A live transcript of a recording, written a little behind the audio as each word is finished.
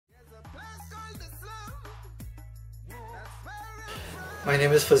My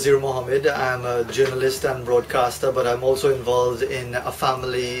name is Fazeer Mohammed. I'm a journalist and broadcaster, but I'm also involved in a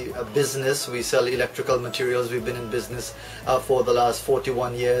family business. We sell electrical materials. We've been in business for the last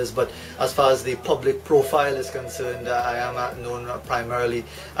 41 years. But as far as the public profile is concerned, I am known primarily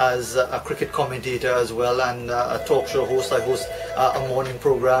as a cricket commentator as well, and a talk show host. I host a morning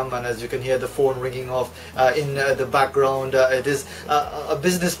program, and as you can hear the phone ringing off in the background, it is a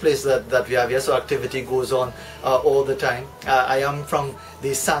business place that we have here, so activity goes on all the time. I am from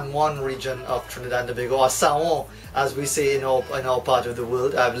the San Juan region of Trinidad and Tobago, or Saon as we say in our part of the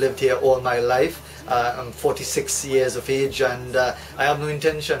world. I've lived here all my life. I'm 46 years of age, and I have no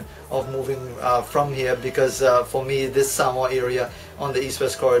intention of moving from here, because for me this Samoa area on the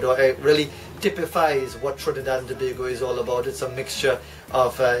East-West corridor, it really typifies what Trinidad and Tobago is all about. It's a mixture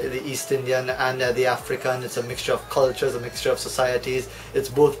of the East Indian and the African. It's a mixture of cultures, a mixture of societies. It's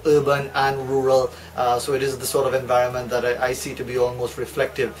both urban and rural, so it is the sort of environment that I see to be almost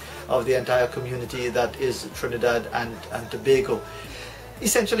reflective of the entire community that is Trinidad and Tobago.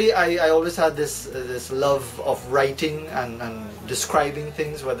 Essentially, I always had this love of writing and describing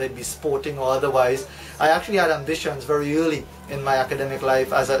things, whether it be sporting or otherwise. I actually had ambitions very early in my academic life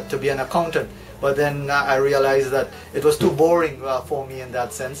to be an accountant, but then I realized that it was too boring for me in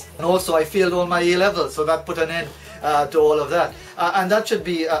that sense. And also I failed all my A-levels, so that put an end to all of that. And that should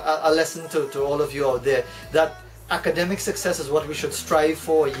be a lesson to all of you out there, that academic success is what we should strive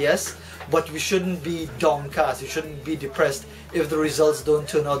for, yes, but we shouldn't be downcast, you shouldn't be depressed if the results don't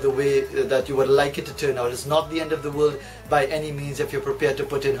turn out the way that you would like it to turn out. It's not the end of the world by any means if you're prepared to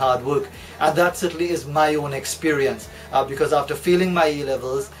put in hard work. And that certainly is my own experience, because after failing my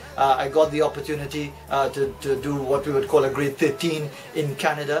A-levels, I got the opportunity to do what we would call a grade 13 in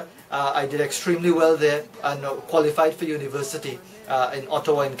Canada. I did extremely well there and qualified for university in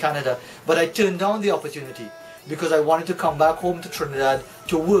Ottawa in Canada, but I turned down the opportunity because I wanted to come back home to Trinidad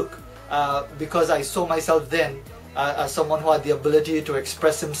to work, because I saw myself then as someone who had the ability to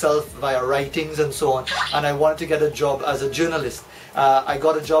express himself via writings and so on, and I wanted to get a job as a journalist. I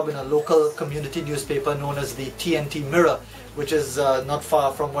got a job in a local community newspaper known as the TNT Mirror, which is not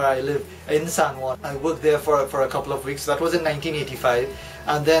far from where I live in San Juan. I worked there for a couple of weeks. That was in 1985,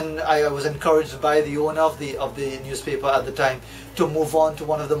 and then I was encouraged by the owner of the newspaper at the time to move on to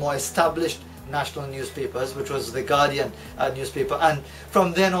one of the more established national newspapers, which was the Guardian newspaper. And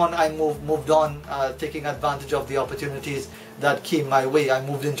from then on I moved on, taking advantage of the opportunities that came my way. I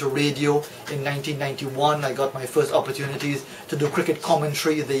moved into radio in 1991. I got my first opportunities to do cricket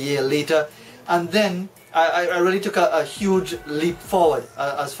commentary the year later, and then I really took a huge leap forward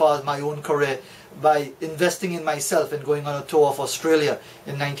as far as my own career by investing in myself and going on a tour of Australia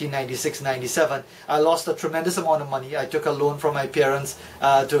in 1996-97. I lost a tremendous amount of money. I took a loan from my parents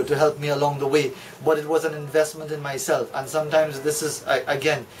to help me along the way, but it was an investment in myself. And sometimes this is,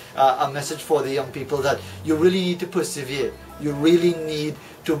 again, a message for the young people, that you really need to persevere. You really need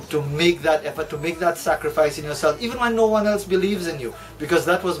to make that effort, to make that sacrifice in yourself, even when no one else believes in you, because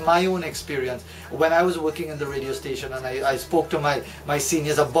that was my own experience when I was working in the radio station, and I spoke to my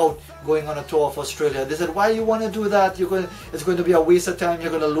seniors about going on a tour of Australia. They said, why you want to do that? It's going to be a waste of time, you're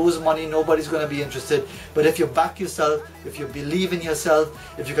going to lose money, nobody's going to be interested. But if you back yourself, if you believe in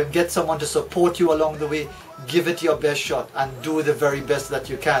yourself, if you can get someone to support you along the way, give it your best shot and do the very best that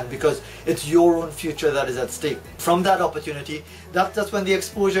you can, because it's your own future that is at stake. From that opportunity, that's when the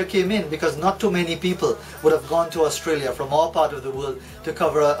exposure came in, because not too many people would have gone to Australia from our part of the world to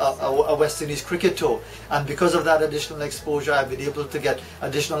cover a West Indies cricket tour. And because of that additional exposure, I've been able to get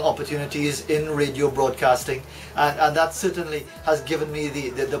additional opportunities in radio broadcasting, and that certainly has given me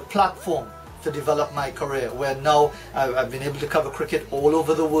the platform to develop my career, where now I've been able to cover cricket all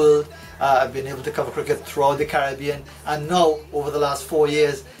over the world. I've been able to cover cricket throughout the Caribbean, and now over the last 4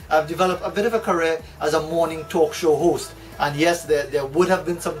 years I've developed a bit of a career as a morning talk show host. And yes, there would have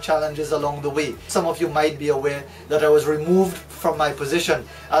been some challenges along the way. Some of you might be aware that I was removed from my position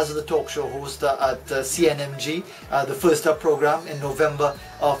as the talk show host at CNMG, the First Up program, in November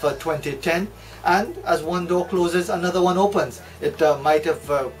of 2010. And as one door closes, another one opens. It might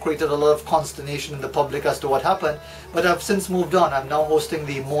have created a lot of consternation in the public as to what happened, but I've since moved on. I'm now hosting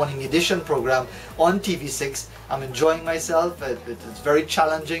the morning edition program on TV6. I'm enjoying myself. It's very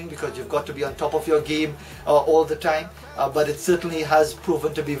challenging because you've got to be on top of your game all the time, but it certainly has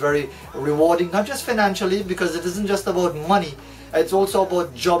proven to be very rewarding, not just financially, because it isn't just about money, it's also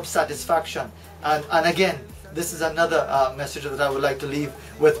about job satisfaction. And again, this is another message that I would like to leave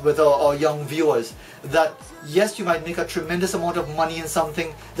with our young viewers, that yes, you might make a tremendous amount of money in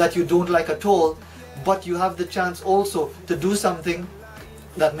something that you don't like at all, but you have the chance also to do something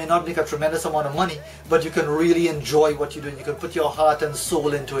that may not make a tremendous amount of money, but you can really enjoy what you're doing. You can put your heart and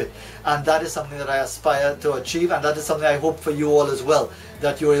soul into it. And that is something that I aspire to achieve, and that is something I hope for you all as well,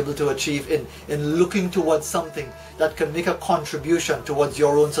 that you're able to achieve in looking towards something that can make a contribution towards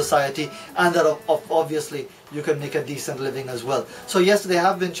your own society, and that obviously you can make a decent living as well. So yes, there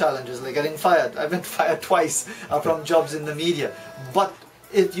have been challenges like getting fired. I've been fired twice from jobs in the media, but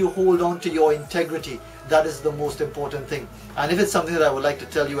if you hold on to your integrity, that is the most important thing. And if it's something that I would like to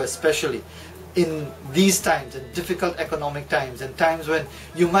tell you, especially in these times, in difficult economic times, in times when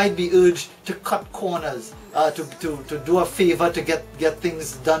you might be urged to cut corners, to do a favor, to get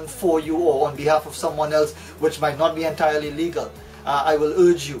things done for you or on behalf of someone else, which might not be entirely legal, I will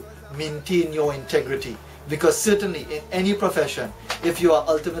urge you, maintain your integrity. Because certainly in any profession, if you are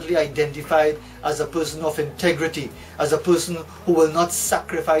ultimately identified as a person of integrity, as a person who will not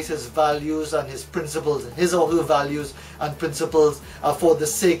sacrifice his values and his principles, his or her values and principles for the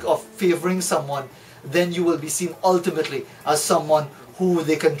sake of favoring someone, then you will be seen ultimately as someone who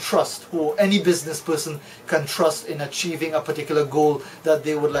they can trust, who any business person can trust in achieving a particular goal that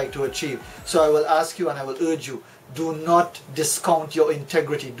they would like to achieve. So I will ask you and I will urge you, do not discount your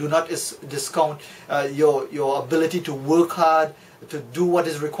integrity. Do not discount your ability to work hard, to do what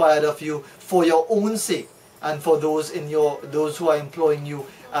is required of you for your own sake and for those who are employing you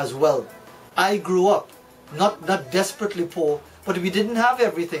as well. I grew up not desperately poor, but we didn't have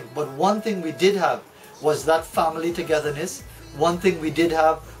everything. But one thing we did have was that family togetherness. One thing we did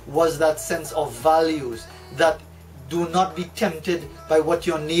have was that sense of values, that do not be tempted by what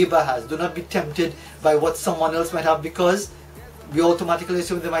your neighbor has. Do not be tempted by what someone else might have, because we automatically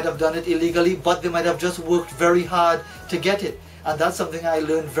assume they might have done it illegally, but they might have just worked very hard to get it. And that's something I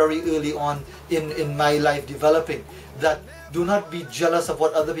learned very early on in my life developing, that do not be jealous of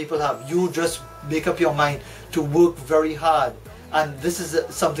what other people have. You just make up your mind to work very hard. And this is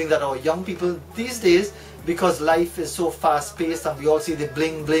something that our young people these days, because life is so fast-paced and we all see the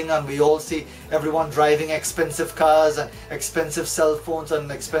bling-bling and we all see everyone driving expensive cars and expensive cell phones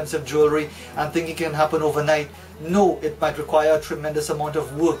and expensive jewelry and think it can happen overnight. No, it might require a tremendous amount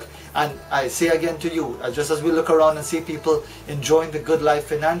of work. And I say again to you, just as we look around and see people enjoying the good life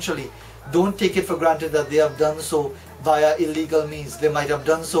financially, don't take it for granted that they have done so via illegal means. They might have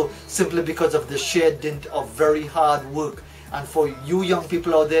done so simply because of the sheer dint of very hard work. And for you young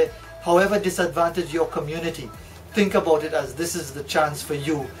people out there, however disadvantaged your community, think about it as this is the chance for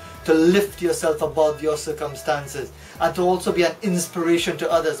you to lift yourself above your circumstances and to also be an inspiration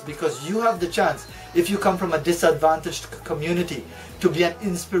to others, because you have the chance, if you come from a disadvantaged community, to be an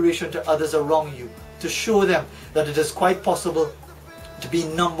inspiration to others around you, to show them that it is quite possible to be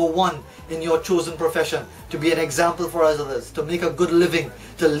number one in your chosen profession, to be an example for others, to make a good living,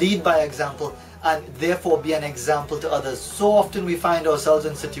 to lead by example, and therefore be an example to others. So often we find ourselves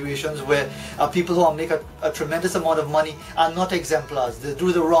in situations where people who make a tremendous amount of money are not exemplars. They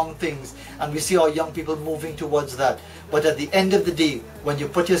do the wrong things, and we see our young people moving towards that. But at the end of the day, when you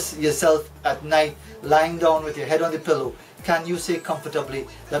put yourself at night lying down with your head on the pillow, can you say comfortably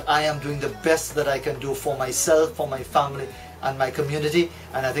that I am doing the best that I can do for myself, for my family and my community?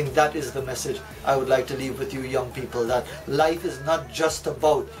 And I think that is the message I would like to leave with you young people, that life is not just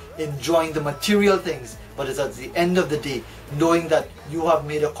about enjoying the material things, but it's at the end of the day knowing that you have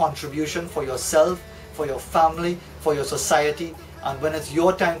made a contribution for yourself, for your family, for your society, and when it's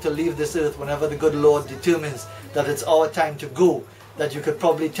your time to leave this earth, whenever the good Lord determines that it's our time to go, that you could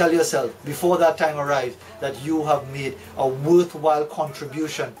probably tell yourself before that time arrives that you have made a worthwhile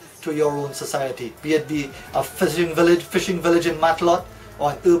contribution to your own society, be it a fishing village in Matlot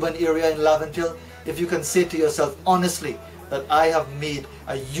or an urban area in Laventille. If you can say to yourself honestly that I have made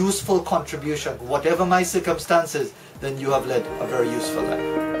a useful contribution, whatever my circumstances, then you have led a very useful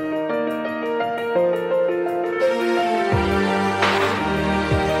life.